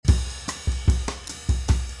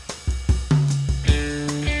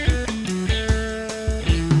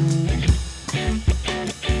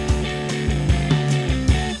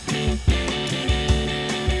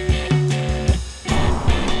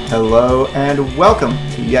Hello and welcome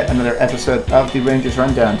to yet another episode of the Rangers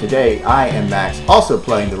Rundown. Today I am Max, also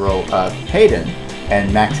playing the role of Hayden,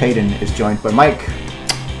 and Max Hayden is joined by Mike.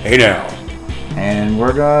 Hey now. And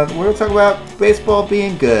we're gonna talk about baseball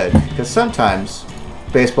being good, because sometimes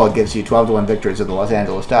baseball gives you 12-1 victories of the Los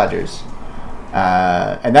Angeles Dodgers,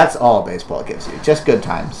 and that's all baseball gives you. Just good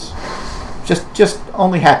times, just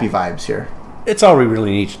only happy vibes here. It's all we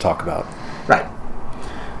really need to talk about. Right.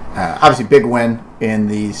 Obviously, big win in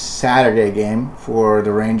the Saturday game for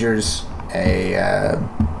the Rangers. A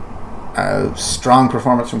strong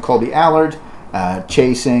performance from Colby Allard,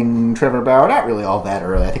 chasing Trevor Bauer. Not really all that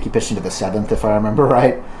early. I think he pitched into the 7th, if I remember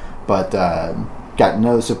right. But got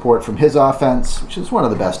no support from his offense, which is one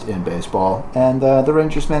of the best in baseball. And the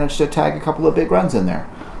Rangers managed to tag a couple of big runs in there.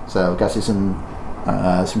 So got to see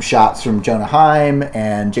some shots from Jonah Heim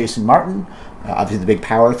and Jason Martin. Obviously, the big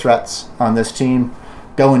power threats on this team.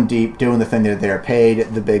 Going deep, doing the thing that they're paid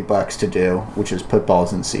the big bucks to do, which is put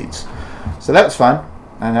balls in seats. So that was fun,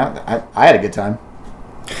 and I had a good time.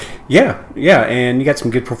 Yeah, and you got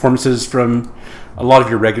some good performances from a lot of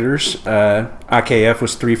your regulars. IKF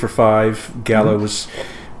was 3 for 5. Gallo was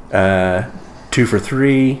 2 for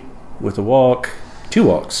 3 with a walk, 2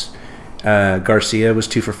 walks. Garcia was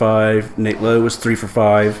 2 for 5. Nate Lowe was 3 for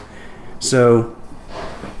 5. So,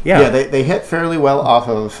 yeah, they hit fairly well off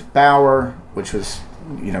of Bauer, which was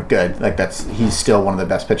good. He's still one of the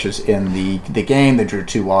best pitchers in the game. They drew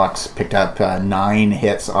 2 walks, picked up 9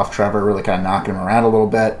 hits off Trevor, really kind of knocking him around a little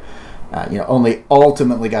bit. Only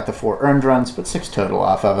ultimately got the 4 earned runs, but 6 total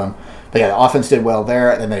off of him. But yeah, the offense did well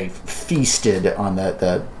there, and then they feasted on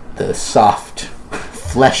the soft,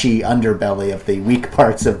 fleshy underbelly of the weak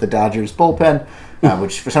parts of the Dodgers bullpen,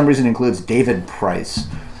 which for some reason includes David Price.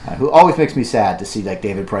 Who always makes me sad to see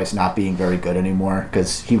David Price not being very good anymore,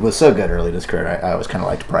 because he was so good early in his career. I always kind of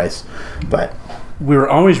liked Price, but we were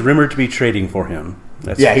always rumored to be trading for him.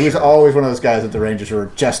 He was always one of those guys that the Rangers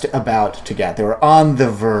were just about to get. They were on the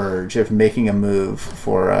verge of making a move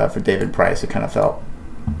for David Price. It kind of felt.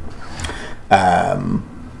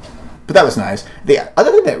 But that was nice. The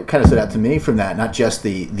other thing that kind of stood out to me from that, not just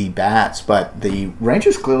the bats, but the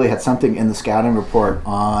Rangers clearly had something in the scouting report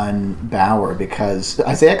on Bauer, because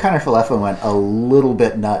Isaiah Kiner-Falefa went a little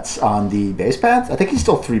bit nuts on the base paths. I think he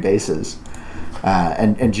stole 3 bases.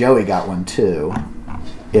 And Joey got one too,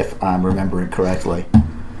 if I'm remembering correctly.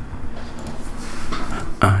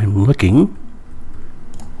 I'm looking.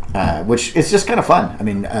 Which is just kind of fun. I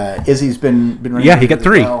mean, Izzy's been running. Yeah, he got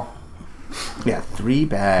 3. Well. Yeah, 3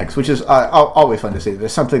 bags, which is always fun to see.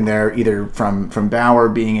 There's something there, either from Bauer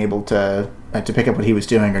being able to pick up what he was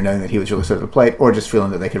doing, or knowing that he was really sort of the plate, or just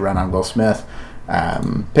feeling that they could run on Will Smith.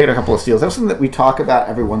 Picked a couple of steals. That was something that we talk about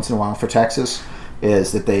every once in a while for Texas,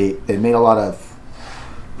 is that they made a lot of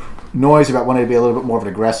noise about wanting to be a little bit more of an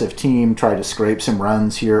aggressive team, try to scrape some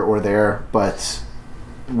runs here or there, but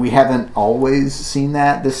we haven't always seen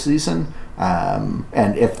that this season. And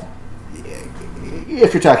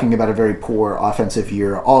if you're talking about a very poor offensive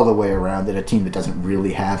year all the way around, and a team that doesn't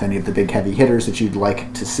really have any of the big heavy hitters that you'd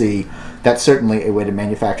like to see, that's certainly a way to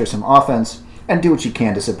manufacture some offense and do what you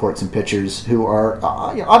can to support some pitchers who are,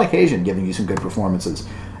 on occasion, giving you some good performances.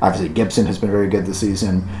 Obviously, Gibson has been very good this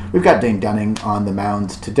season. We've got Dane Dunning on the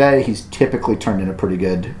mound today. He's typically turned in a pretty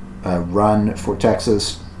good run for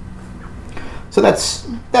Texas. So that's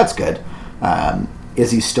good.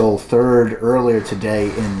 Izzy stole 3rd earlier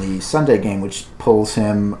today in the Sunday game, which pulls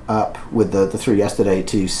him up with the 3 yesterday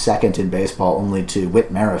to 2nd in baseball, only to Whit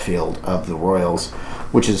Merrifield of the Royals,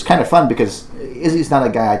 which is kind of fun because Izzy's not a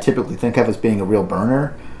guy I typically think of as being a real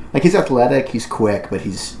burner. He's athletic, he's quick, but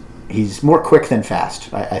he's more quick than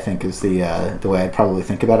fast, I think is the way I'd probably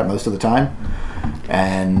think about it most of the time.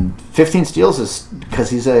 And 15 steals is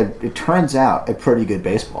because it turns out, a pretty good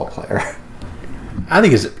baseball player. I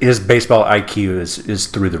think his baseball IQ is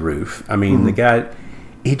through the roof. I mean, the guy,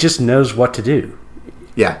 he just knows what to do.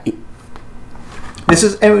 Yeah.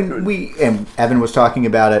 And Evan was talking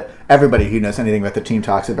about it. Everybody who knows anything about the team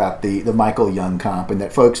talks about the Michael Young comp, and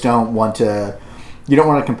that folks don't want to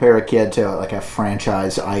compare a kid to a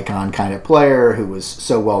franchise icon kind of player who was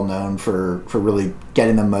so well known for really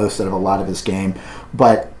getting the most out of a lot of his game.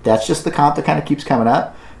 But that's just the comp that kind of keeps coming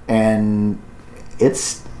up, and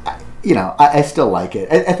it's. I still like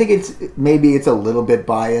it. I think it's a little bit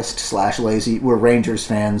biased / lazy. We're Rangers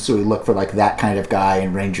fans, so we look for that kind of guy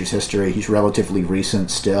in Rangers history. He's relatively recent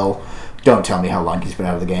still. Don't tell me how long he's been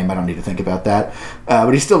out of the game. I don't need to think about that.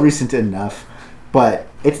 But he's still recent enough. But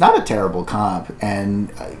it's not a terrible comp,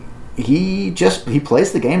 and he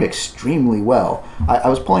plays the game extremely well. I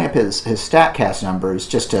was pulling up his StatCast numbers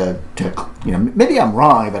just to maybe I'm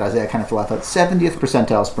wrong, but Isaiah Kiner-Falefa at 70th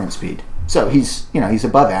percentile sprint speed. So he's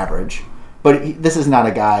above average. But this is not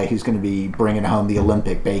a guy who's going to be bringing home the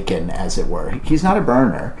Olympic bacon, as it were. He's not a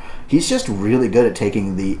burner. He's just really good at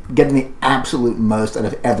getting the absolute most out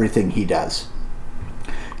of everything he does.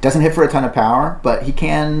 Doesn't hit for a ton of power, but he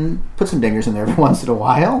can put some dingers in there every once in a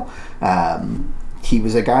while. He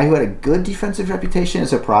was a guy who had a good defensive reputation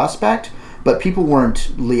as a prospect, but people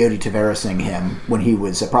weren't Leody Tavaresing him when he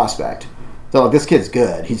was a prospect. So this kid's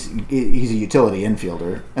good. He's a utility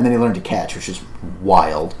infielder, and then he learned to catch, which is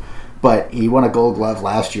wild. But he won a Gold Glove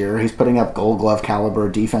last year. He's putting up Gold Glove caliber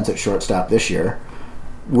defense at shortstop this year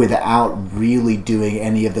without really doing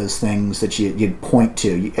any of those things that you'd point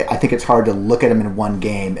to. I think it's hard to look at him in one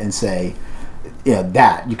game and say,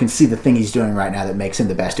 that. You can see the thing he's doing right now that makes him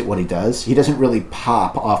the best at what he does. He doesn't really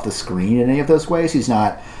pop off the screen in any of those ways. He's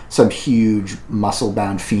not some huge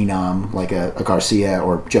muscle-bound phenom like a Garcia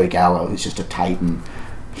or Joey Gallo, who's just a titan.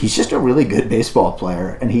 He's just a really good baseball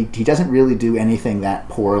player, and he doesn't really do anything that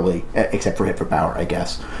poorly, except for hit for power, I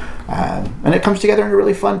guess. And it comes together in a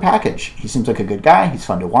really fun package. He seems like a good guy. He's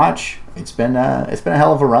fun to watch. It's been a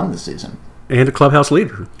hell of a run this season. And a clubhouse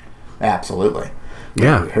leader. Absolutely.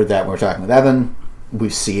 Yeah. We heard that when we were talking with Evan. We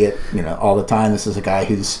see it, all the time. This is a guy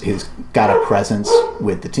who's got a presence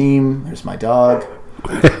with the team. There's my dog.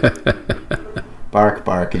 Bark,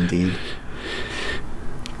 bark, indeed.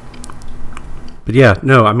 But yeah,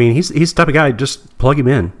 no, I mean, he's the type of guy, just plug him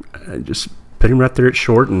in. Just put him right there at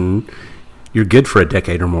short, and you're good for a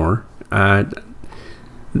decade or more. That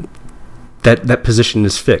position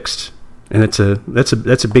is fixed. And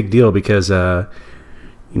that's a big deal because,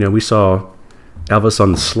 we saw Elvis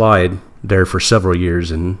on the slide there for several years,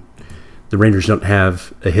 and the Rangers don't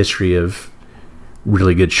have a history of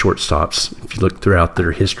really good shortstops. If you look throughout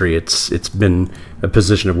their history, it's been a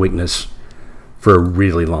position of weakness for a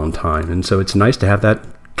really long time, and so it's nice to have that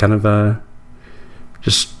kind of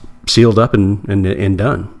just sealed up and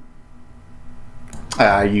done.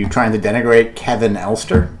 Are you trying to denigrate Kevin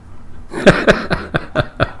Elster?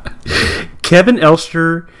 Kevin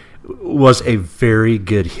Elster was a very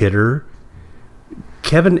good hitter.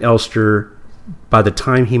 Kevin Elster, by the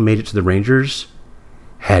time he made it to the Rangers,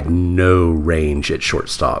 had no range at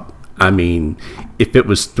shortstop. I mean, if it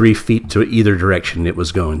was 3 feet to either direction, it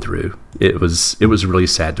was going through. It was really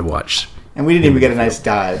sad to watch. And we didn't even get a nice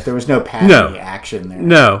dive. There was no passing action there.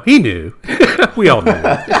 No, he knew. We all knew.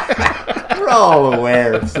 We're all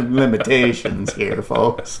aware of some limitations here,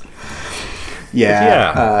 folks.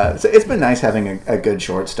 Yeah. So it's been nice having a good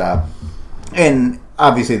shortstop. And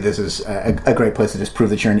obviously this is a great place to just prove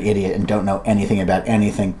that you're an idiot and don't know anything about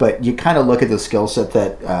anything. But you kind of look at the skill set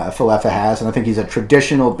that Falefa has, and I think he's a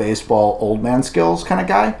traditional baseball old man skills kind of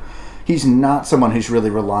guy. He's not someone who's really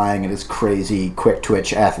relying on his crazy quick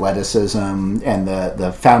twitch athleticism and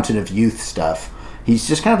the fountain of youth stuff. He's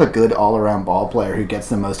just kind of a good all-around ball player who gets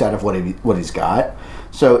the most out of what he's got.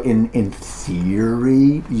 So in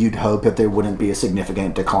theory, you'd hope that there wouldn't be a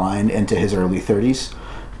significant decline into his early 30s.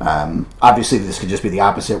 Obviously, this could just be the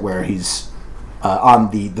opposite, where he's on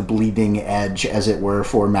the bleeding edge, as it were,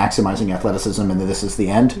 for maximizing athleticism, and this is the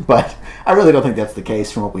end. But I really don't think that's the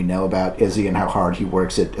case from what we know about Izzy and how hard he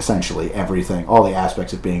works at essentially everything, all the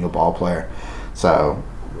aspects of being a ball player. So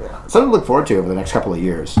something to look forward to over the next couple of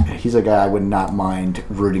years. He's a guy I would not mind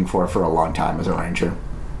rooting for a long time as a Ranger.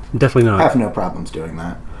 Definitely not. I have no problems doing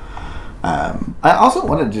that. I also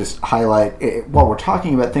want to just highlight, while we're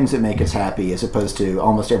talking about things that make us happy, as opposed to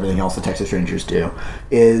almost everything else the Texas Rangers do,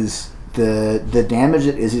 is the damage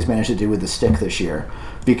that Izzy's managed to do with the stick this year.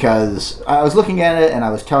 Because I was looking at it and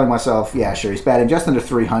I was telling myself, yeah, sure, he's batting just under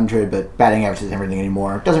 300, but batting average isn't everything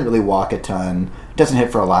anymore. Doesn't really walk a ton. Doesn't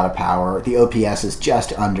hit for a lot of power. The OPS is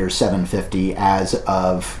just under 750 as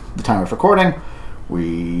of the time of recording.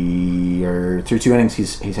 We are through 2 innings.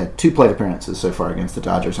 He's had 2 plate appearances so far against the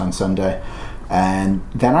Dodgers on Sunday. And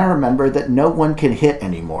then I remembered that no one can hit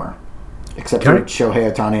anymore, except for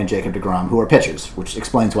Shohei Ohtani and Jacob deGrom, who are pitchers, which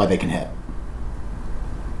explains why they can hit.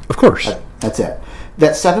 Of course. That's it.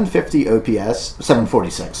 That 750 OPS,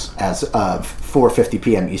 746 as of 4:50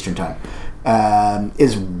 p.m. Eastern Time,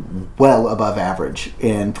 is well above average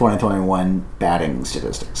in 2021 batting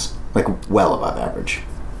statistics. Like, well above average.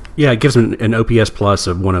 Yeah, it gives him an OPS plus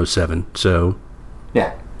of 107. So,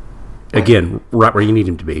 yeah, again, right where you need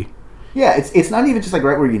him to be. Yeah, it's not even just like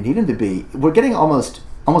right where you need him to be. We're getting almost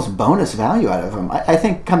bonus value out of him. I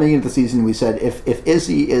think coming into the season, we said if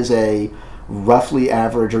Izzy is a roughly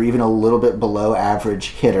average or even a little bit below average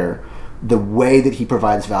hitter, the way that he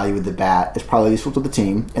provides value with the bat is probably useful to the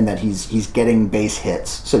team, and that he's getting base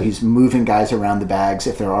hits. So he's moving guys around the bags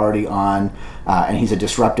if they're already on, and he's a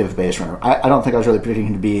disruptive base runner. I don't think I was really predicting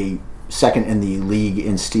him to be second in the league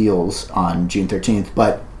in steals on June 13th,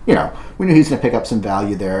 but we knew he's going to pick up some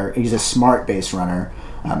value there. He's a smart base runner.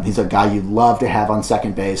 He's a guy you'd love to have on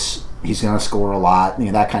second base. He's going to score a lot,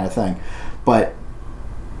 that kind of thing. But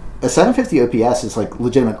a 750 OPS is like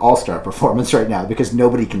legitimate all-star performance right now because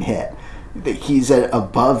nobody can hit. He's an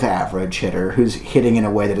above-average hitter who's hitting in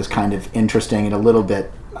a way that is kind of interesting and a little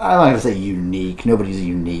bit, I don't want to say unique. Nobody's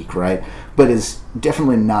unique, right? But is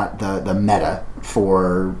definitely not the meta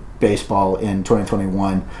for baseball in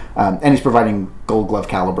 2021. And he's providing Gold Glove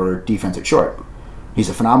caliber defense at short. He's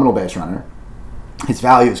a phenomenal base runner. His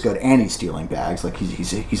value is good, and he's stealing bags. Like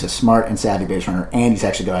he's a smart and savvy base runner, and he's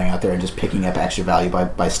actually going out there and just picking up extra value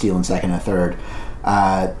by stealing second and third.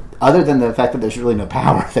 Other than the fact that there's really no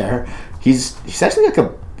power there, he's actually like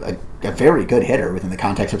a very good hitter within the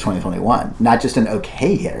context of 2021, not just an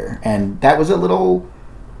okay hitter. And that was a little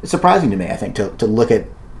surprising to me, I think, to look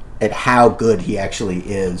at how good he actually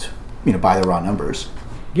is, by the raw numbers.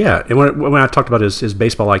 Yeah, and when I talked about his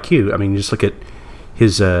baseball IQ, I mean, just look at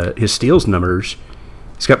his steals numbers.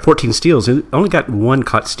 He's got 14 steals. He only got one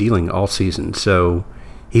caught stealing all season, so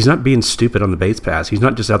he's not being stupid on the base pass. He's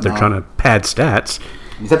not just out there trying to pad stats.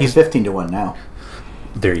 He's up to 15-1 now.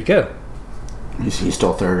 There you go. He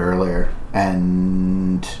stole third earlier,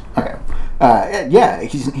 and okay,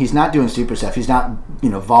 he's not doing super stuff. He's not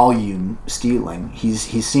volume stealing.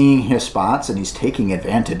 He's seeing his spots and he's taking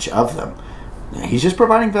advantage of them. He's just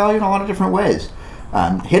providing value in a lot of different ways.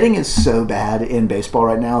 Hitting is so bad in baseball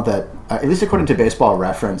right now that, at least according to Baseball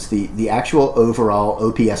Reference, the actual overall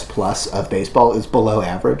OPS plus of baseball is below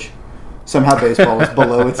average. Somehow baseball is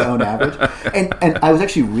below its own average. And I was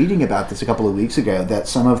actually reading about this a couple of weeks ago, that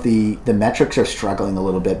some of the metrics are struggling a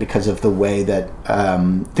little bit because of the way that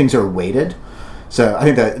things are weighted. So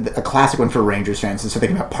I think a classic one for Rangers fans is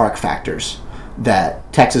thinking about park factors,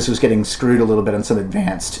 that Texas was getting screwed a little bit on some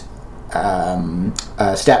advanced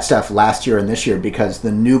stat stuff last year and this year because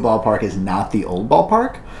the new ballpark is not the old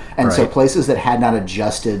ballpark. And so places that had not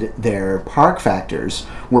adjusted their park factors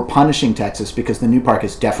were punishing Texas because the new park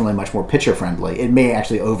is definitely much more pitcher-friendly. It may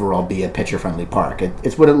actually overall be a pitcher-friendly park.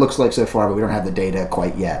 It's what it looks like so far, but we don't have the data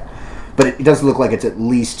quite yet. But it does look like it's at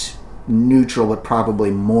least neutral, but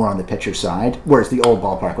probably more on the pitcher side, whereas the old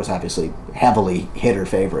ballpark was obviously heavily hitter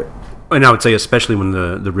favorite. And I would say especially when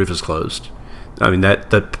the roof is closed. I mean,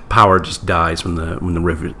 the power just dies when the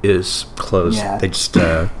roof is closed. Yeah. They just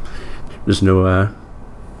there's no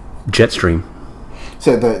jet stream.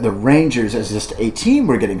 So the Rangers, as just a team,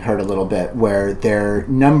 were getting hurt a little bit, where their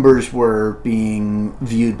numbers were being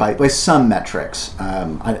viewed by some metrics.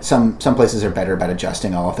 Some places are better about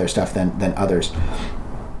adjusting all of their stuff than others.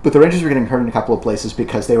 But the Rangers were getting hurt in a couple of places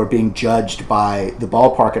because they were being judged by the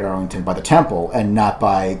ballpark at Arlington, by the Temple, and not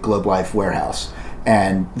by Globe Life Warehouse.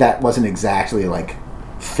 And that wasn't exactly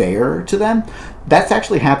fair to them. That's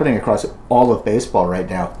actually happening across all of baseball right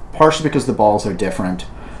now, partially because the balls are different.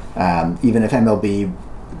 Even if MLB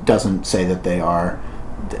doesn't say that they are,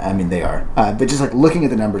 I mean they are. But just looking at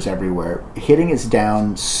the numbers everywhere, hitting is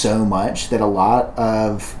down so much that a lot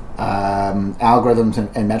of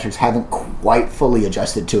algorithms and metrics haven't quite fully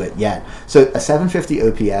adjusted to it yet. So a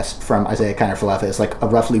 750 OPS from Isaiah Kiner-Falefa is a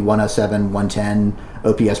roughly 107, 110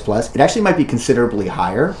 OPS plus. It actually might be considerably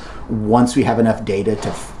higher once we have enough data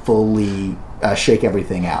to fully shake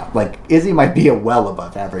everything out. Izzy might be a well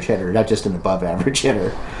above average hitter, not just an above average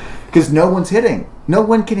hitter, because no one's hitting. No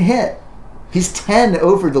one can hit. He's 10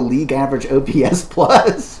 over the league average OPS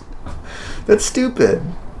plus. That's stupid.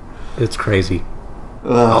 It's crazy.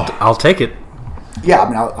 I'll take it. Yeah, I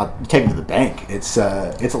mean, I'll take it to the bank. It's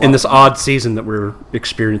a lot in this odd season that we're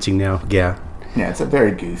experiencing now. Yeah, it's a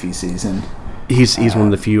very goofy season. He's one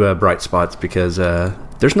of the few bright spots because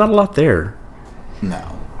there's not a lot there.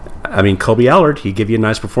 No, I mean, Colby Allard, he gave you a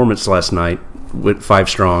nice performance last night with 5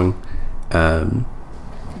 strong.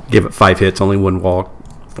 Give it 5 hits, only 1 walk,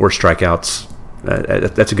 4 strikeouts.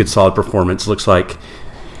 That's a good solid performance. Looks like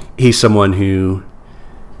he's someone who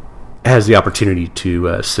has the opportunity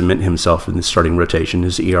to cement himself in the starting rotation.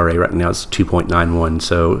 His ERA right now is 2.91,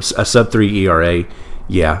 so a sub-3 ERA,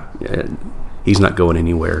 he's not going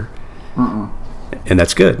anywhere. Mm-mm. And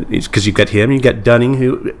that's good, because you've got him, you've got Dunning,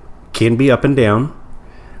 who can be up and down.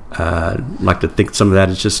 I'd like to think some of that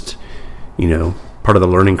is just, part of the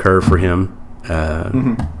learning curve for him.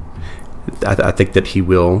 I think that he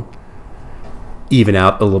will even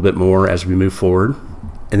out a little bit more as we move forward.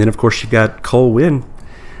 And then, of course, you've got Cole Winn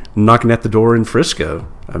knocking at the door in Frisco.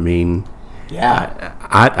 I mean, Yeah.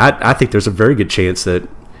 I think there's a very good chance that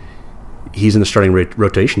he's in the starting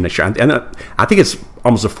rotation next year. And I think it's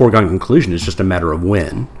almost a foregone conclusion. It's just a matter of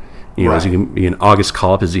when. Is he going to be an August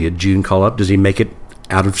call-up? Is he a June call-up? Does he make it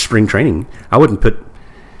out of spring training? I wouldn't put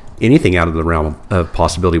anything out of the realm of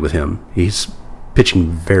possibility with him. He's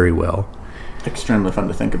pitching very well. Extremely fun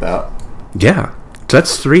to think about. Yeah. So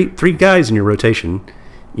that's three guys in your rotation,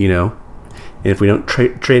 And if we don't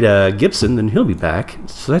trade Gibson, then he'll be back.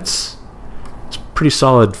 So it's pretty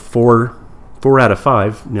solid 4 out of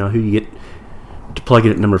 5. Who you get to plug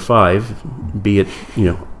in at number 5, be it,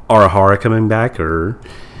 Arahara coming back or,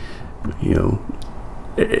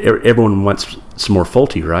 everyone wants some more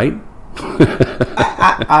Folty, right?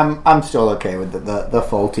 I'm still okay with the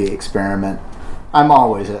Folty experiment. I'm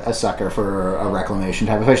always a sucker for a reclamation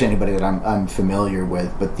type, especially anybody that I'm familiar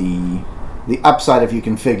with. But the upside, if you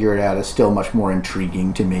can figure it out, is still much more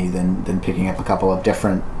intriguing to me than picking up a couple of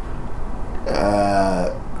different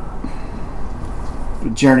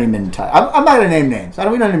journeyman type. I'm not going to name names. We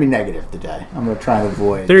don't need to be negative today. I'm going to try and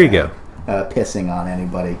avoid. There you go. Pissing on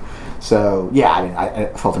anybody. So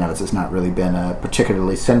yeah, Fulton Evans has not really been a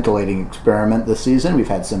particularly scintillating experiment this season. We've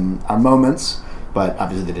had some moments, but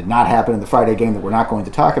obviously they did not happen in the Friday game that we're not going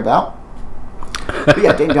to talk about. But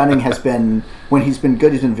yeah, Dane Dunning has been, when he's been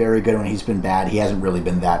good, he's been very good. When he's been bad, he hasn't really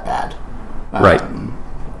been that bad. Right.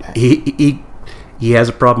 He has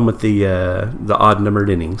a problem with the odd numbered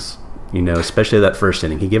innings. Especially that first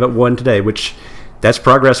inning. He gave up 1 today, which that's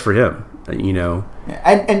progress for him.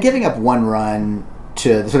 And giving up 1 run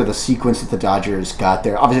to sort of the sequence that the Dodgers got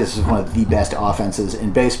there. Obviously, this is one of the best offenses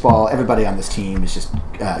in baseball. Everybody on this team is just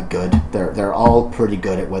good. They're all pretty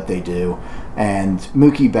good at what they do. And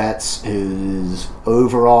Mookie Betts, who's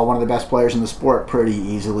overall one of the best players in the sport, pretty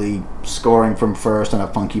easily scoring from first on a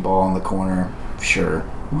funky ball in the corner. Sure,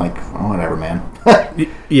 whatever, man.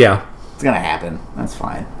 Yeah, it's gonna happen. That's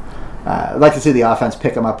fine. I'd like to see the offense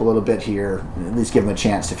pick him up a little bit here, at least give him a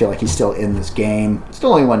chance to feel like he's still in this game.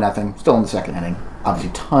 Still only 1-0, still in the second inning.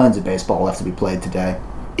 Obviously, tons of baseball left to be played today.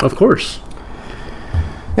 Of course.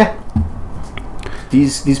 Yeah.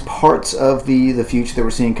 These parts of the future that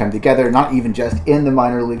we're seeing come together, not even just in the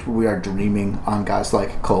minor leagues where we are dreaming on guys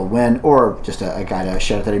like Cole Winn, or just a guy to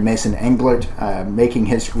shout out today, Mason Englert, making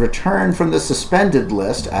his return from the suspended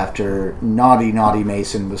list after naughty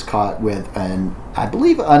Mason was caught with an, I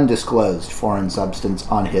believe, undisclosed foreign substance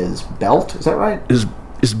on his belt. Is that right?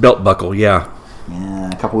 His belt buckle, yeah. Yeah,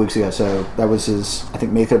 a couple weeks ago. So that was his, I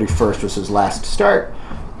think May 31st was his last start.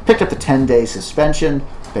 Picked up the 10-day suspension.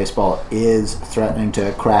 Baseball is threatening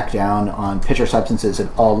to crack down on pitcher substances at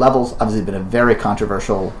all levels. Obviously, been a very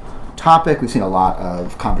controversial topic. We've seen a lot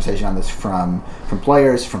of conversation on this from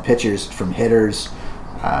players, from pitchers, from hitters,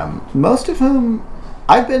 most of whom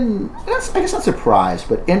I've been, I guess not surprised,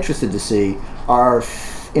 but interested to see are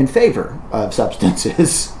in favor of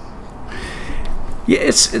substances. Yeah,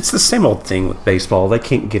 it's the same old thing with baseball. They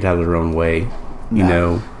can't get out of their own way.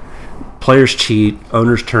 No. Players cheat,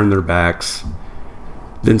 owners turn their backs.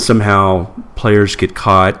 Then somehow players get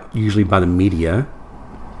caught, usually by the media,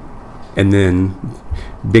 and then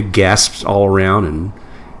big gasps all around, and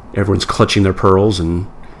everyone's clutching their pearls, and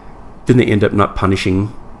then they end up not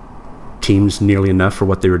punishing teams nearly enough for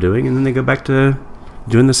what they were doing, and then they go back to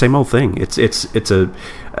doing the same old thing. It's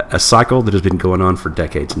a cycle that has been going on for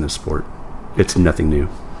decades in this sport. It's nothing new.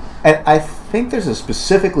 And I think there's a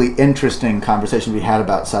specifically interesting conversation we had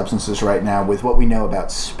about substances right now with what we know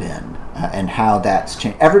about spin and how that's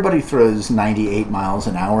changed. Everybody throws 98 miles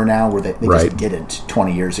an hour now where they right. just didn't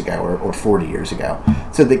 20 years ago or 40 years ago.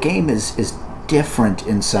 So the game is different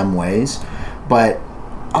in some ways, but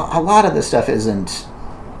a lot of this stuff isn't,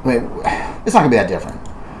 it's not going to be that different.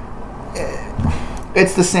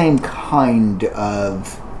 It's the same kind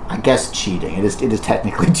of, I guess, cheating. It is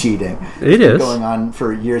technically cheating. It's been going on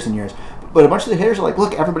for years and years. But a bunch of the hitters are like,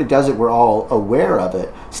 look, everybody does it. We're all aware of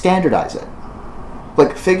it. Standardize it.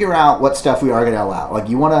 Figure out what stuff we are going to allow.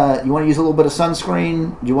 You want to use a little bit of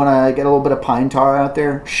sunscreen? You want to get a little bit of pine tar out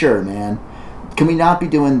there? Sure, man. Can we not be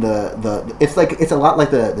doing the it's a lot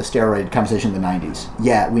like the steroid conversation in the 90s.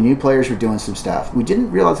 Yeah, we knew players were doing some stuff. We didn't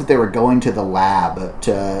realize that they were going to the lab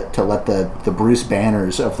to let the Bruce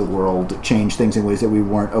Banners of the world change things in ways that we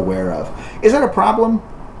weren't aware of. Is that a problem?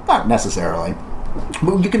 Not necessarily.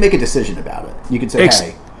 But you can make a decision about it. You can say,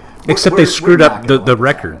 hey... Except they screwed up the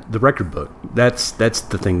record book. That's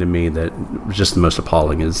the thing to me that was just the most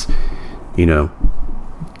appalling is,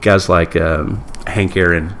 guys like Hank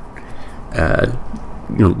Aaron,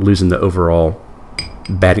 losing the overall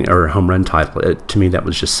batting or home run title. To me, that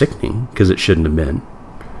was just sickening because it shouldn't have been.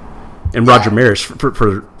 And Roger Maris, for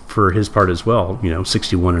for his part as well.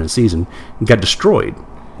 61 in a season, and got destroyed.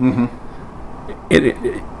 Mm-hmm.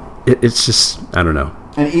 It's just, I don't know.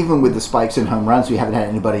 And even with the spikes in home runs, we haven't had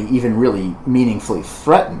anybody even really meaningfully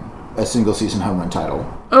threaten a single season home run title.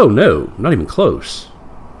 Oh no, not even close.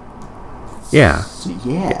 Yeah. So,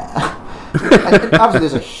 yeah. And obviously,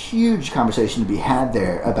 there's a huge conversation to be had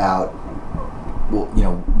there about, well,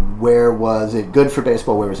 where was it good for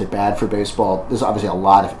baseball? Where was it bad for baseball? There's obviously a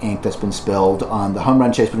lot of ink that's been spilled on the home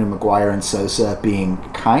run chase between McGwire and Sosa being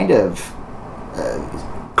kind of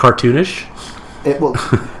cartoonish.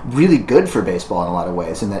 Really good for baseball in a lot of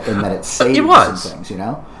ways, in that it saved some things.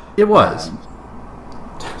 It was.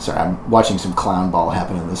 Sorry, I'm watching some clown ball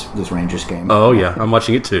happen in this Rangers game. Oh yeah, I'm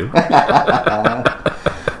watching it too.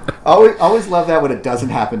 Always love that when it doesn't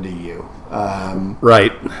happen to you.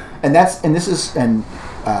 Right. I'm just going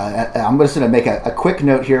to make a quick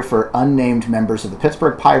note here for unnamed members of the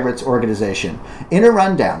Pittsburgh Pirates organization. In a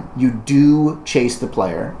rundown, you do chase the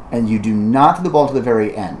player, and you do not throw the ball to the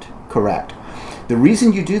very end. Correct. The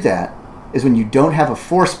reason you do that is when you don't have a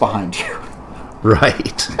force behind you.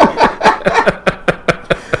 Right.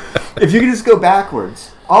 If you can just go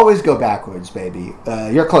backwards, always go backwards, baby.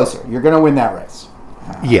 You're closer. You're going to win that race.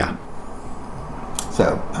 Yeah.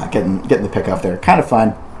 So getting the pick off there, kind of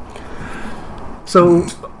fun. So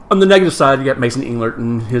on the negative side, you got Mason Englert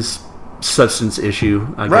and his substance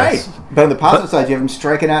issue, I guess. Right. But on the positive side, you have him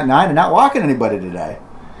striking out 9 and not walking anybody today.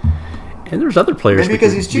 And there's other players maybe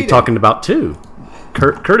because he's cheating. Talking about too.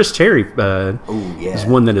 Curtis Terry is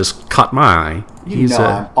one that has caught my eye.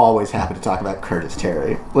 I'm always happy to talk about Curtis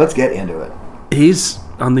Terry. Let's get into it. He's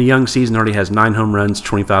on the young season, already has 9 home runs,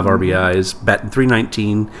 25 RBIs, batting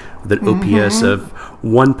 .319 with an OPS of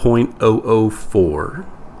 1.004.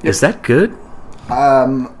 Yep. Is that good?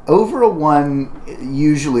 Over a 1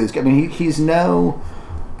 usually is. I mean, he's no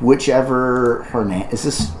whichever Hernandez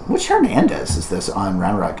is this. Which Hernandez is this on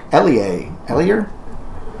Round Rock? Elier?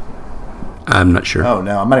 I'm not sure. Oh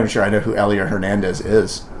no, I'm not even sure I know who Elier Hernandez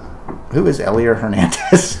is. Who is Elier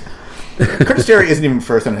Hernandez? Curtis Terry isn't even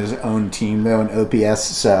first on his own team though in OPS,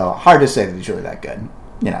 so hard to say that he's really that good.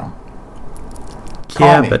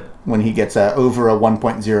 Call me but when he gets over a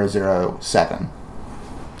 1.007.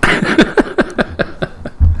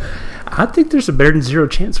 I think there's a better than zero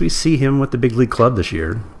chance we see him with the big league club this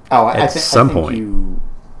year. Oh, at some point.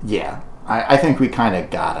 I think we kind of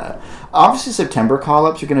gotta. Obviously, September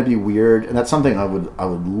call-ups are going to be weird, and that's something I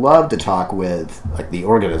would love to talk with the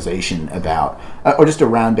organization about, or just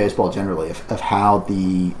around baseball generally, of how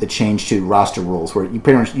the change to roster rules, where you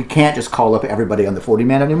pretty much you can't just call up everybody on the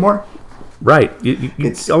 40-man anymore. Right. You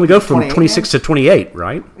only go from 26 to 28,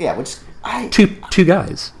 right? Yeah, which two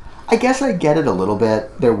guys. I guess I get it a little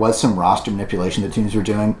bit. There was some roster manipulation that teams were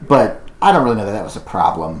doing, but I don't really know that was a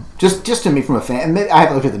problem. Just to me from a fan, and I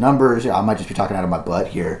haven't looked at the numbers. I might just be talking out of my butt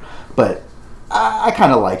here, but I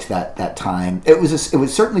kind of liked that time. It would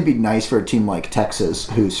certainly be nice for a team like Texas,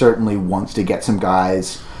 who certainly wants to get some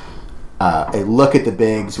guys a look at the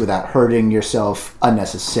bigs without hurting yourself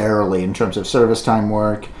unnecessarily in terms of service time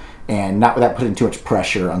work, and not without putting too much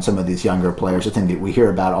pressure on some of these younger players. A thing that we hear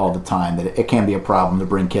about all the time, that it can be a problem to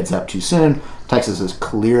bring kids up too soon. Texas has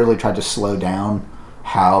clearly tried to slow down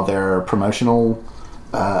how their promotional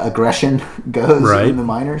aggression goes in the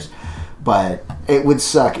minors. But it would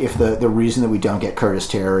suck if the reason that we don't get Curtis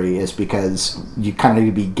Terry is because you kind of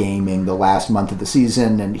need to be gaming the last month of the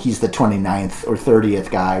season, and he's the 29th or 30th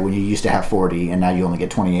guy when you used to have 40, and now you only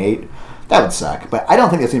get 28. That would suck. But I don't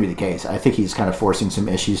think that's going to be the case. I think he's kind of forcing some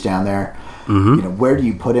issues down there. Mm-hmm. Where do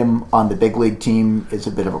you put him on the big league team is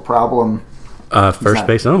a bit of a problem. First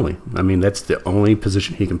base only. I mean, that's the only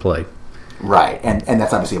position he can play. Right, and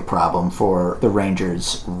that's obviously a problem for the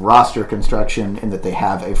Rangers' roster construction in that they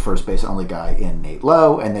have a first base only guy in Nate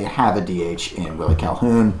Lowe, and they have a DH in Willie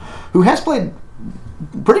Calhoun, who has played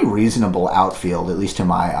pretty reasonable outfield, at least to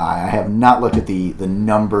my eye. I have not looked at the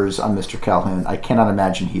numbers on Mr. Calhoun. I cannot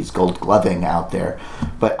imagine he's gold gloving out there,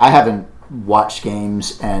 but I haven't watched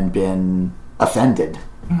games and been offended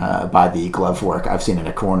by the glove work I've seen in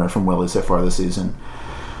a corner from Willie so far this season.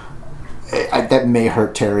 That may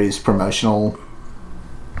hurt Terry's promotional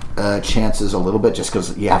chances a little bit, just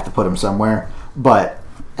because you have to put him somewhere. But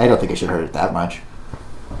I don't think it should hurt it that much.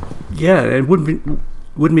 Yeah, it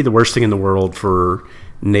wouldn't be the worst thing in the world for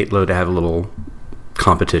Nate Lowe to have a little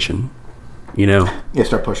competition. Yeah,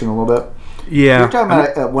 start pushing a little bit. Yeah, you're talking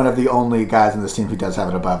about one of the only guys in this team who does have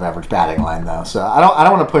an above-average batting line, though. So I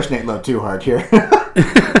don't want to push Nate Lowe too hard here.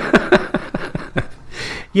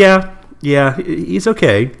 Yeah, he's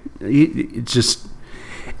okay. It's just,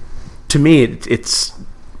 to me, it's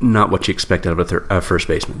not what you expect out of a first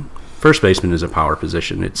baseman. first baseman is a power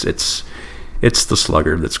position. It's the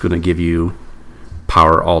slugger that's going to give you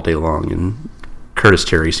power all day long, and Curtis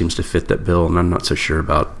Terry seems to fit that bill, and I'm not so sure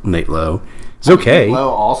about Nate Lowe. He's okay. Nate Lowe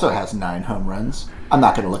also has 9 home runs. I'm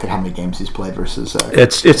not going to look at how many games he's played versus...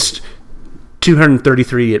 It's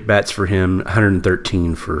 233 at-bats for him,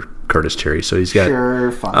 113 for Curtis Terry. So he's got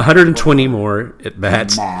 120 more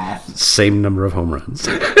at-bats, same number of home runs.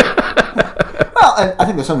 Well, I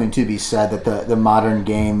think there's something to be said that the modern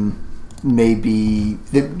game may be...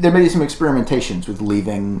 There may be some experimentations with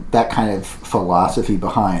leaving that kind of philosophy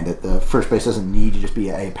behind, that the first base doesn't need to just be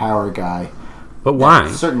a power guy. But why?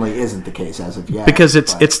 That certainly isn't the case as of yet. Because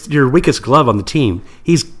it's your weakest glove on the team.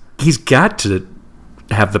 He's got to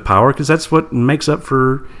have the power because that's what makes up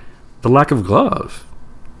for the lack of glove,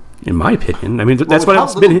 in my opinion. I mean, that's what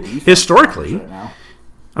it's been historically. Right,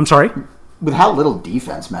 I'm sorry? With how little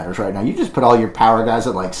defense matters right now, you just put all your power guys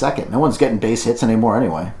at like second. No one's getting base hits anymore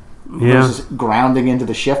anyway. Yeah. Versus grounding into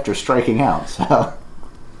the shift or striking out. So...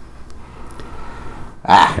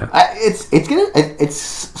 It's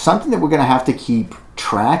something that we're going to have to keep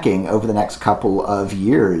tracking over the next couple of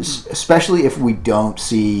years, especially if we don't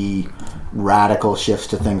see radical shifts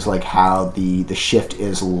to things like how the shift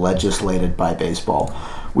is legislated by baseball,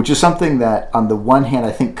 which is something that, on the one hand,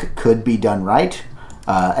 I think could be done right,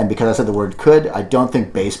 and because I said the word could, I don't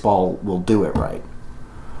think baseball will do it right.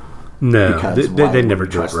 No, they never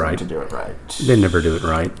do it right. To do it right. They never do it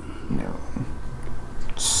right. No.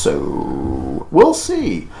 So we'll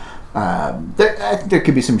see. I think there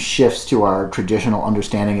could be some shifts to our traditional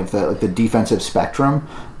understanding of the defensive spectrum,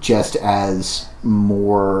 just as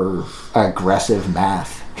more aggressive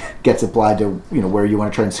math gets applied to where you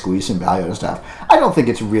want to try and squeeze some value out of stuff. I don't think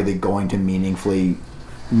it's really going to meaningfully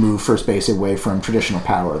move first base away from traditional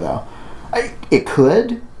power, though. It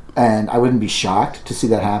could, and I wouldn't be shocked to see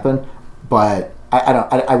that happen. But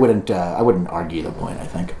I wouldn't argue the point. I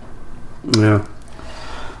think. Yeah.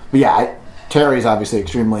 But yeah, Terry's obviously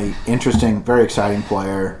extremely interesting, very exciting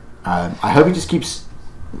player. I hope he just keeps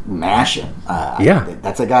mashing.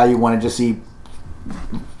 That's a guy you want to just see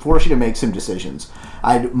force you to make some decisions.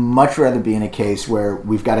 I'd much rather be in a case where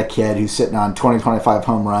we've got a kid who's sitting on 20-25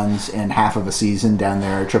 home runs in half of a season down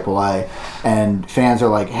there at AAA, and fans are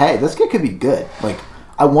like, hey, this kid could be good. Like,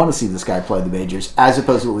 I want to see this guy play the majors, as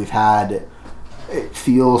opposed to what we've had... It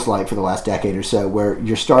feels like for the last decade or so, where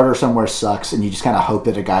your starter somewhere sucks and you just kind of hope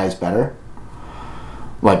that a guy is better.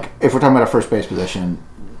 Like, if we're talking about a first base position,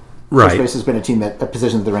 first base has been a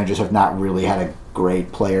position that the Rangers have not really had a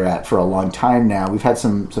great player at for a long time now. We've had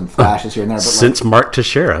some flashes here and there. But since Mark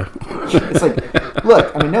Teixeira. It's like,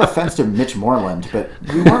 look, I mean, no offense to Mitch Moreland, but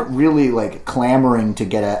we weren't really like clamoring to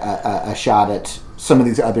get a shot at some of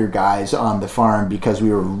these other guys on the farm because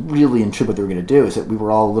we were really intrigued what they were going to do. Is that we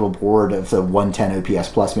were all a little bored of the 110 OPS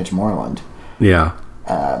plus Mitch Moreland. Yeah.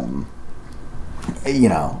 I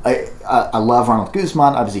love Ronald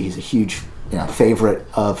Guzman. Obviously, he's a huge favorite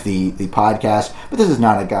of the podcast, but this is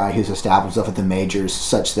not a guy who's established himself at the majors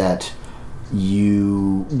such that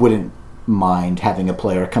you wouldn't mind having a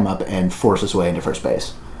player come up and force his way into first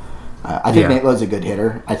base. I think Nate Lowe's a good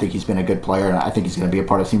hitter. I think he's been a good player, and I think he's going to be a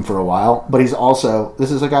part of the team for a while. But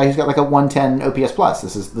this is a guy who's got like a 110 OPS plus.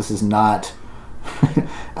 This is not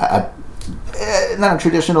not a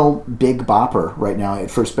traditional big bopper right now at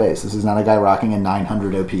first base. This is not a guy rocking a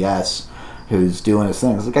 900 OPS who's doing his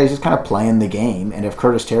thing. This is a guy who's just kind of playing the game. And if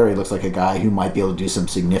Curtis Terry looks like a guy who might be able to do some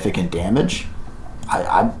significant damage,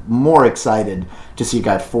 I'm more excited to see a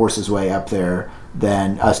guy force his way up there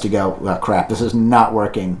than us to go, well, crap, this is not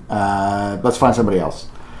working. Let's find somebody else.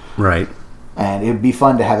 Right. And it would be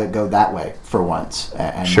fun to have it go that way for once,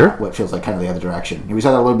 and not what feels like kind of the other direction. We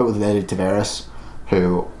saw that a little bit with Eddie Taveras,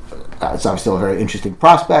 who is obviously still a very interesting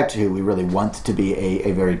prospect, who we really want to be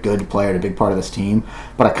a very good player and a big part of this team.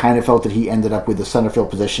 But I kind of felt that he ended up with the center field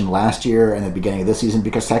position last year and the beginning of this season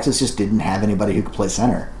because Texas just didn't have anybody who could play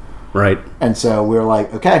center. Right. And so we were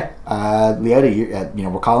like, okay, Leody,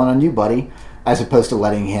 we're calling on you, buddy, as opposed to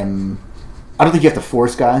letting him... I don't think you have to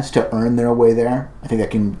force guys to earn their way there. I think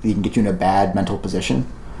that can get you in a bad mental position.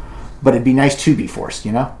 But it'd be nice to be forced,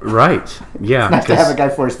 Right. Yeah. It's nice to have a guy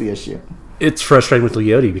force the issue. It's frustrating with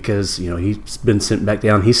Leody because, he's been sent back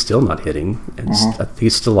down. He's still not hitting. And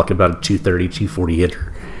he's still like about a 230, 240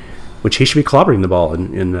 hitter, which he should be clobbering the ball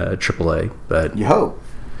in AAA. But you hope.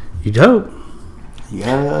 You'd hope.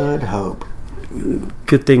 You'd hope.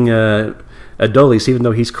 Good thing Adolis, even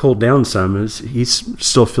though he's cooled down some, he's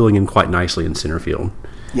still filling in quite nicely in center field.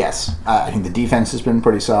 Yes. I think the defense has been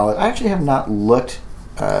pretty solid. I actually have not looked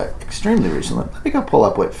extremely recently. Let me go pull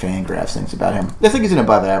up what Fangraphs thinks about him. I think he's an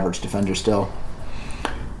above-average defender still.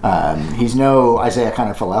 He's no Isaiah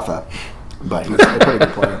Kiner-Falefa, but he's a pretty good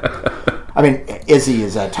player. I mean, Izzy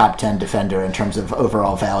is a top 10 defender in terms of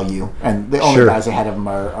overall value, and the only guys ahead of him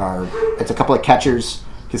are it's a couple of catchers.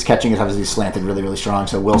 His catching is obviously slanted really, really strong.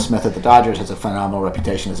 So Will Smith at the Dodgers has a phenomenal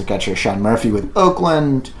reputation as a catcher. Sean Murphy with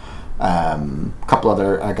Oakland. A couple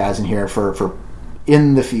other guys in here for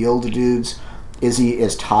in the field dudes. Izzy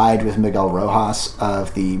is tied with Miguel Rojas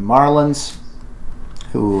of the Marlins,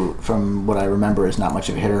 who, from what I remember, is not much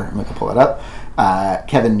of a hitter. I'm going to pull it up.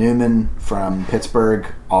 Kevin Newman from Pittsburgh,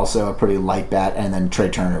 also a pretty light bat, and then Trey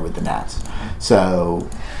Turner with the Nats. So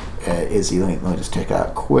Izzy, let me just take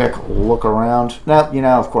a quick look around.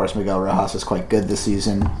 Now, of course, Miguel Rojas is quite good this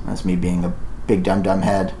season. That's me being a big dum-dum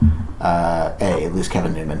head. At least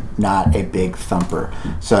Kevin Newman, not a big thumper.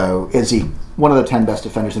 So Izzy, one of the 10 best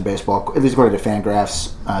defenders in baseball, at least according to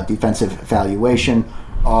Fangraphs defensive valuation,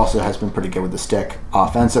 also has been pretty good with the stick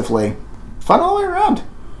offensively. Fun all the way around.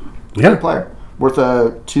 Yeah. Good player. Worth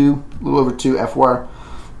a little over 2 FWAR,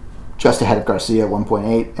 just ahead of Garcia at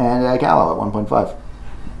 1.8 and Gallo at 1.5.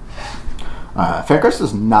 Fangraphs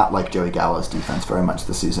does not like Joey Gallo's defense very much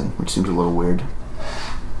this season, which seems a little weird.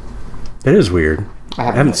 It is weird. I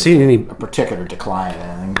haven't seen any particular decline or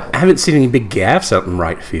anything. But I haven't seen any big gaffes out in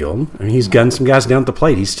right field. I mean, he's gunned some guys down at the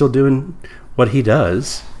plate. He's still doing what he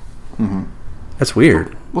does. Mm-hmm. That's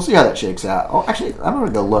weird. We'll see how that shakes out. Oh, actually, I'm going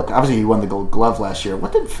to go look. Obviously, he won the Gold Glove last year.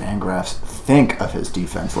 What did Fangraphs think of his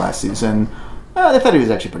defense last season? They thought he was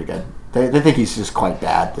actually pretty good. They think he's just quite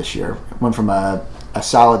bad this year. Went from a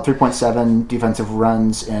solid 3.7 defensive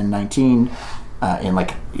runs in 19 in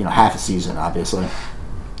half a season, obviously.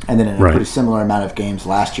 And then in a pretty similar amount of games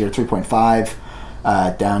last year,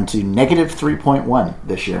 3.5 down to negative 3.1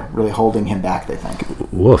 this year, really holding him back, they think.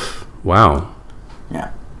 Woof. Wow.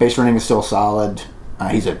 Yeah. Base running is still solid.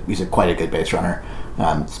 He's a quite a good base runner,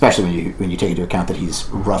 especially when you take into account that he's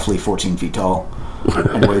roughly 14 feet tall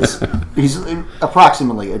and weighs. He's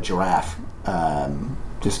approximately a giraffe,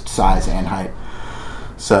 just size and height.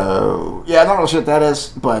 So yeah, I'm not really sure what that is,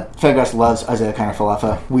 but Fangraphs loves Isaiah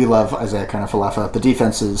Kiner-Falefa. We love Isaiah Kiner-Falefa. The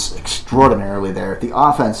defense is extraordinarily there. The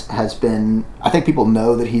offense has been. I think people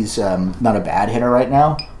know that he's not a bad hitter right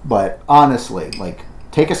now, but honestly,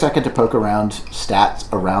 take a second to poke around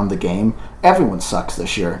stats around the game. Everyone sucks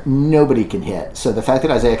this year. Nobody can hit. So the fact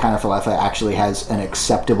that Isaiah Kiner-Falefa actually has an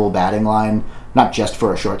acceptable batting line, not just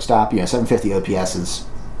for a shortstop, 750 OPS has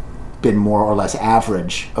been more or less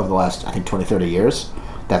average over the last, I think, 20, 30 years.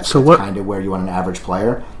 That's kind of where you want an average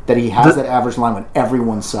player. That he has that average line when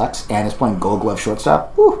everyone sucks and is playing Gold Glove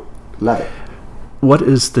shortstop. Woo, love it. What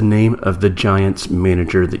is the name of the Giants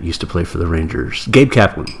manager that used to play for the Rangers? Gabe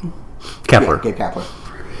Kapler. Yeah, Gabe Kapler.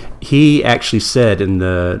 He actually said in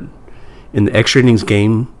the extra innings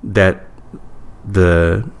game that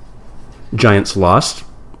the Giants lost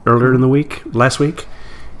earlier in the last week.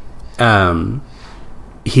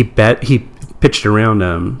 He pitched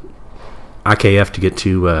around IKF to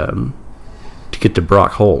get to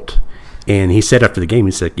Brock Holt, and he said after the game,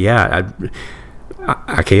 he said, "Yeah,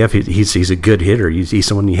 IKF, he's a good hitter. He's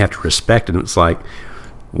someone you have to respect." And it's like,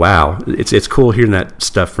 wow, it's cool hearing that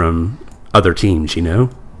stuff from other teams,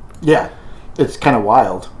 Yeah, it's kind of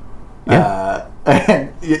wild. Yeah.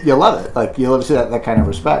 And you love it. You love to see that kind of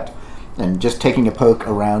respect. And just taking a poke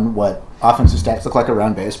around what offensive stats look like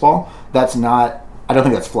around baseball, that's not, I don't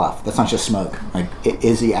think that's fluff. That's not just smoke.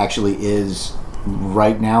 Izzy actually is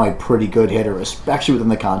right now a pretty good hitter, especially within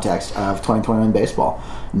the context of 2021 baseball.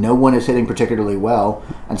 No one is hitting particularly well,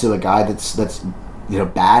 and so a guy that's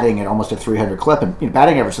batting at almost a 300 clip, and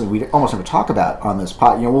batting average is something we almost never talk about on this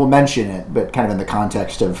pod. We'll mention it, but kind of in the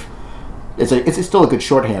context of it's still a good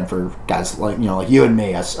shorthand for guys like you and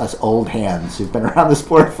me, us old hands who've been around the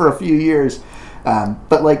sport for a few years.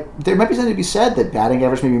 But there might be something to be said that batting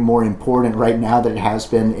average may be more important right now than it has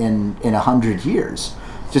been in 100 years,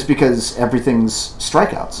 just because everything's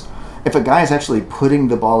strikeouts. If a guy is actually putting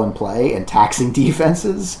the ball in play and taxing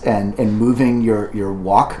defenses and moving your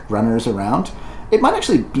walk runners around, it might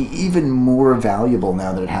actually be even more valuable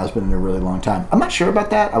now than it has been in a really long time. I'm not sure about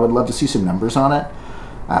that. I would love to see some numbers on it.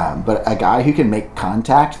 But a guy who can make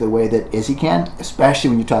contact the way that Izzy can, especially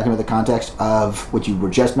when you're talking about the context of what you were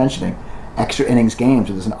just mentioning, extra innings games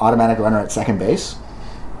where there's an automatic runner at second base,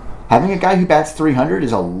 having a guy who bats 300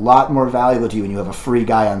 is a lot more valuable to you when you have a free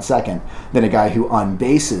guy on second than a guy who on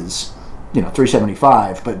bases,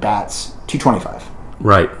 375, but bats 225.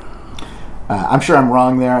 Right. I'm sure I'm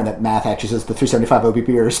wrong there, and that math actually says the 375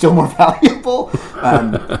 OBP is still more valuable.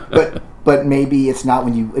 But maybe it's not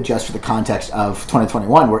when you adjust for the context of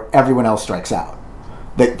 2021 where everyone else strikes out.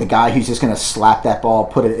 the guy who's just going to slap that ball,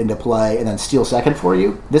 put it into play, and then steal second for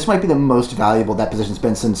you. This might be the most valuable that position's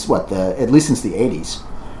been since at least since the 80s,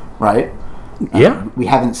 right? Yeah. We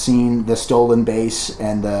haven't seen the stolen base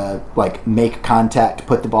and the make contact,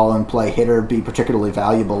 put the ball in play hitter be particularly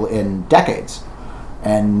valuable in decades.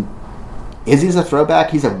 And Izzy's a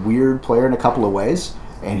throwback. He's a weird player in a couple of ways,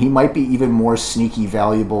 and he might be even more sneaky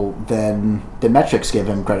valuable than the metrics give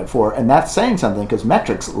him credit for. And that's saying something, because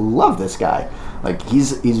metrics love this guy.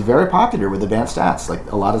 He's very popular with advanced stats.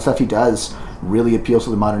 A lot of stuff he does really appeals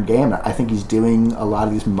to the modern game. I think he's doing a lot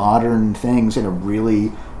of these modern things in a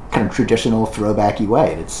really kind of traditional throwbacky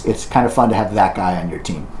way. It's kind of fun to have that guy on your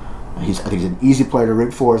team. I think he's an easy player to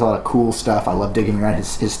root for. There's a lot of cool stuff. I love digging around his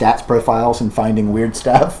stats profiles and finding weird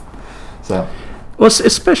stuff. So, well,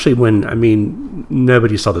 especially when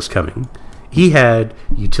nobody saw this coming. He had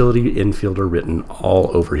utility infielder written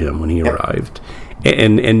all over him when he arrived,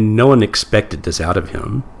 and no one expected this out of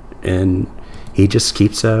him, and he just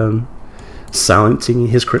keeps silencing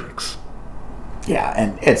his critics. Yeah,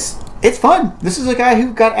 and it's fun. This is a guy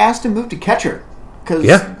who got asked to move to catcher because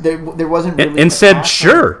there wasn't really and said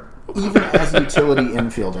sure. Even as a utility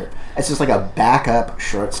infielder, it's just like a backup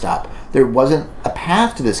shortstop. There wasn't a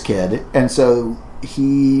path to this kid, and so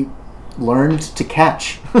he learned to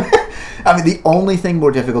catch. The only thing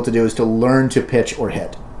more difficult to do is to learn to pitch or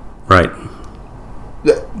hit. Right.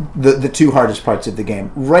 The two hardest parts of the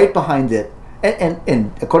game. Right behind it,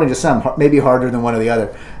 and according to some, maybe harder than one or the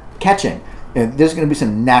other, catching. And there's going to be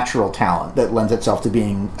some natural talent that lends itself to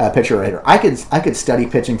being a pitcher or hitter. I could study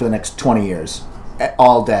pitching for the next 20 years,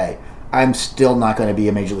 all day. I'm still not going to be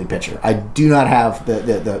a major league pitcher. I do not have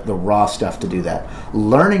the raw stuff to do that.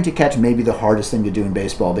 Learning to catch may be the hardest thing to do in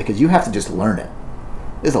baseball, because you have to just learn it.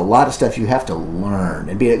 There's a lot of stuff you have to learn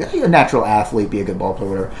and be a natural athlete, be a good ball player,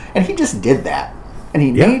 whatever. And he just did that. And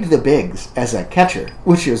he made the bigs as a catcher,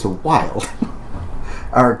 which is wild.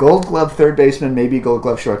 Our Gold Glove third baseman, maybe Gold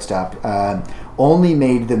Glove shortstop, only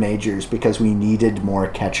made the majors because we needed more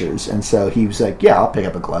catchers. And so he was like, yeah, I'll pick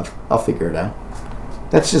up a glove. I'll figure it out.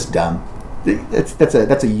 That's just dumb.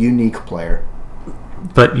 That's a unique player.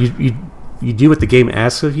 But you do what the game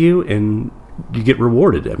asks of you, and you get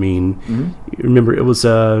rewarded. You remember it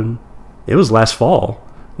was last fall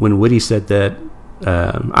when Woody said that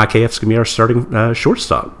IKF's going to be our starting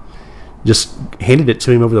shortstop. Just handed it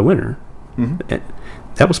to him over the winter. Mm-hmm.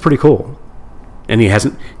 That was pretty cool, and he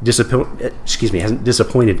hasn't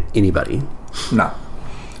disappointed anybody. No.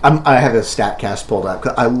 I have a StatCast pulled up.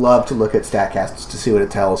 I love to look at StatCasts to see what it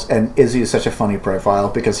tells. And Izzy is such a funny profile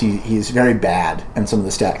because he's very bad in some of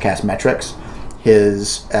the StatCast metrics.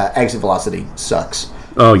 His exit velocity sucks.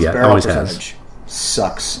 Oh, his yeah, always percentage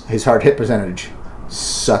sucks. His hard hit percentage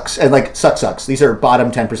sucks. And sucks. These are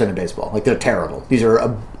bottom 10% of baseball. They're terrible. These are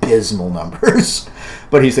abysmal numbers.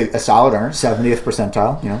 But he's a solid earner, 70th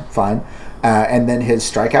percentile, fine. And then his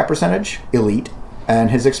strikeout percentage, elite.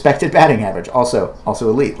 And his expected batting average, also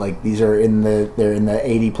elite. These are in the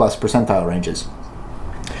 80+ percentile ranges.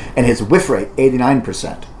 And his whiff rate,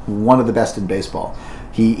 89%, one of the best in baseball.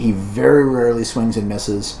 He very rarely swings and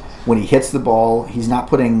misses. When he hits the ball, he's not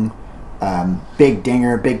putting big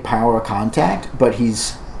dinger, big power contact, but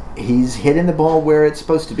he's hitting the ball where it's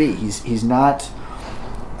supposed to be. He's not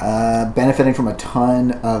benefiting from a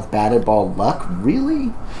ton of batted ball luck,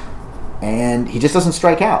 really. And he just doesn't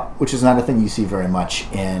strike out, which is not a thing you see very much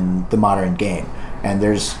in the modern game. And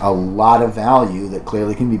there's a lot of value that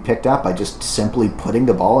clearly can be picked up by just simply putting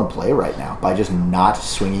the ball in play right now, by just not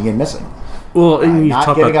swinging and missing. Well, and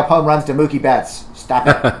not giving up home runs to Mookie Betts. Stop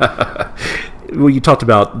it. Well, you talked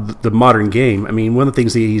about the modern game. One of the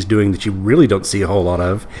things that he's doing that you really don't see a whole lot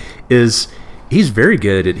of is he's very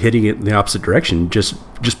good at hitting it in the opposite direction, just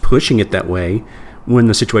pushing it that way when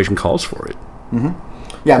the situation calls for it. Mm-hmm.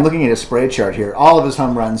 Yeah, I'm looking at a spray chart here. All of his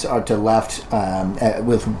home runs are to left,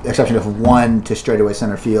 with exception of one to straightaway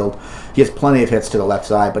center field. He has plenty of hits to the left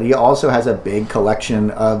side, but he also has a big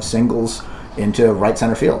collection of singles into right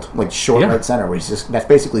center field, short right center, where that's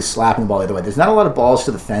basically slapping the ball the other way. There's not a lot of balls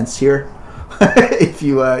to the fence here. If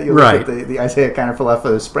you look at the Isaiah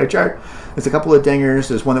Kiner-Falefa spray chart, there's a couple of dingers.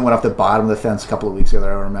 There's one that went off the bottom of the fence a couple of weeks ago that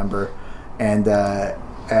I remember, and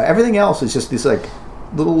everything else is just these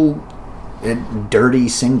little dirty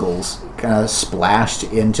singles kind of splashed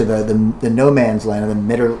into the no man's land in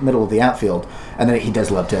the middle of the outfield. And then he does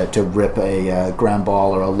love to rip a ground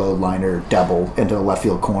ball or a low liner double into the left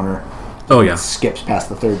field corner. Oh, yeah. Skips past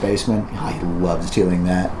the third baseman. He loves doing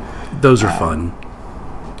that. Those are fun.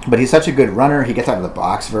 But he's such a good runner. He gets out of the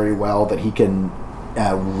box very well, that he can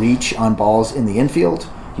reach on balls in the infield.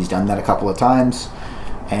 He's done that a couple of times.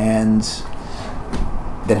 And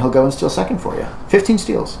then he'll go and steal second for you. 15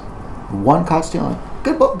 steals. 1 caught stealing.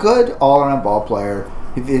 Good all-around ball player.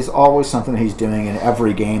 There's always something that he's doing in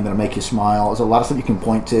every game that'll make you smile. There's a lot of stuff you can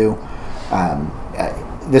point to.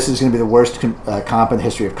 This is going to be the worst comp in the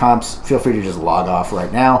history of comps. Feel free to just log off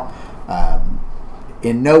right now.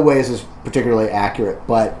 In no way is this particularly accurate,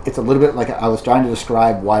 but it's a little bit like I was trying to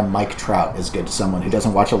describe why Mike Trout is good to someone who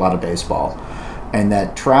doesn't watch a lot of baseball. And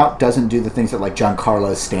that Trout doesn't do the things that like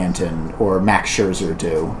Giancarlo Stanton or Max Scherzer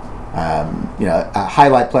do. A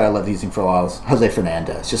highlight player I love using for a while is Jose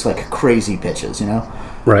Fernandez. Just like crazy pitches,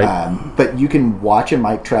 Right. But you can watch a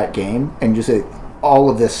Mike Trout game and just say all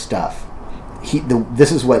of this stuff.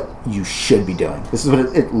 This is what you should be doing. This is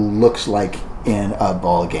what it looks like in a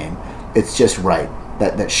ball game. It's just right.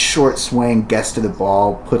 That short swing, gets to the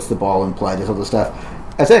ball, puts the ball in play, does all this stuff.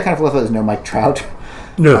 I say I kind of feel like there's no Mike Trout.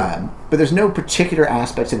 No. But there's no particular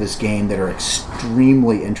aspects of his game that are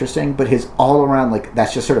extremely interesting. But his all-around,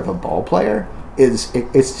 that's just sort of a ball player, it's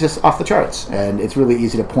just off the charts. And it's really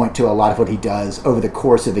easy to point to a lot of what he does over the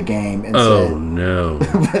course of the game and say, no.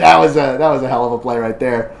 But that was a hell of a play right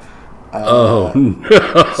there. No.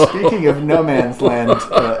 Speaking of no man's land,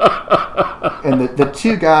 and the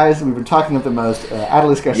two guys we've been talking of the most,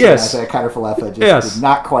 Adolis Garcia and Isaiah Kiner-Falefa, did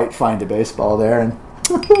not quite find a baseball there. And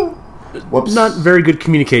whoops. Not very good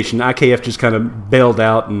communication. IKF just kind of bailed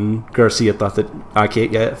out, and Garcia thought that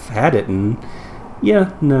IKF had it, and we're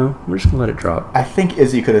just going to let it drop. I think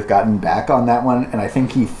Izzy could have gotten back on that one, and I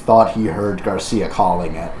think he thought he heard Garcia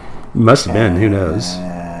calling it. Must have been. Who knows?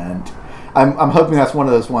 And I'm hoping that's one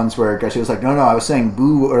of those ones where Garcia was like, no, I was saying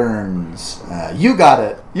Boo Earns. You got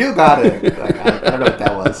it. Like, I don't know what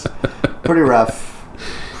that was. Pretty rough,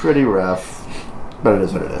 but it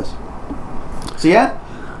is what it is. So yeah,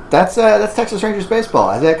 that's Texas Rangers baseball.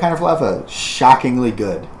 Isaiah Kiner-Falefa, shockingly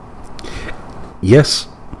good. Yes.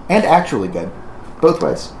 And actually good. Both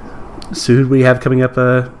ways. So who do we have coming up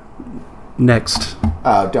next?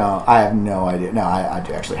 Oh, don't. I have no idea. No, I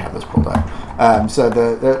do actually have this pulled up. So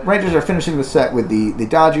the Rangers are finishing the set with the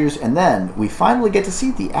Dodgers, and then we finally get to see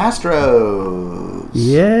the Astros.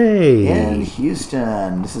 Yay! In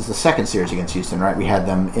Houston. This is the second series against Houston, right? We had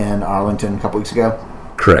them in Arlington a couple weeks ago.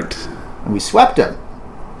 Correct. And we swept them.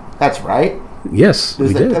 That's right. Yes,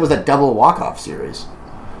 we did. That was a double walk-off series.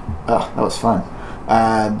 Oh, that was fun.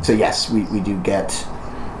 So yes, we do get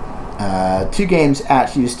 2 games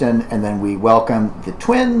at Houston, and then we welcome the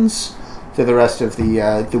Twins for the rest of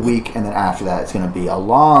the week, and then after that it's going to be a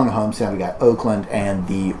long homestand. We got Oakland and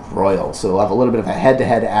the Royals, so we'll have a little bit of a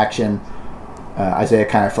head-to-head action. Isaiah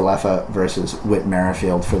Kiner-Falefa versus Whit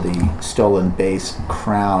Merrifield for the stolen base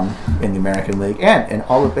crown in the American League and in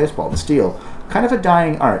all of baseball, the steal. Kind of a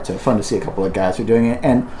dying art, so fun to see a couple of guys who are doing it.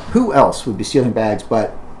 And who else would be stealing bags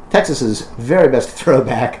but Texas's very best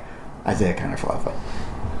throwback, Isaiah Kiner-Falefa.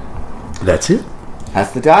 That's it.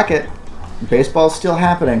 That's the docket. Baseball's still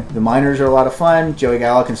happening. The minors are a lot of fun. Joey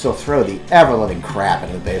Gallo can still throw the ever-loving crap out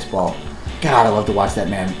of the baseball. God, I love to watch that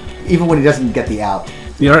man. Even when he doesn't get the out.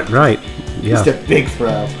 You're right. Yeah. Just a big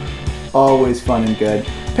throw. Always fun and good.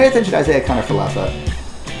 Pay attention to Isaiah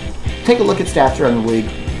Kiner-Falefa. Take a look at stats around the league.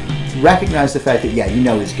 Recognize the fact that,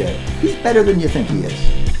 he's good. He's better than you think he is.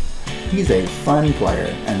 He's a fun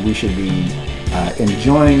player, and we should be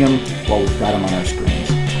enjoying him while we've got him on our screens.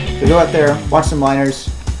 So go out there, watch some minors,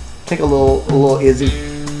 take a little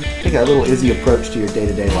Izzy approach to your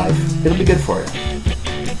day-to-day life. It'll be good for you.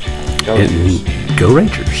 Go Rangers. Go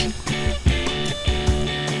Rangers.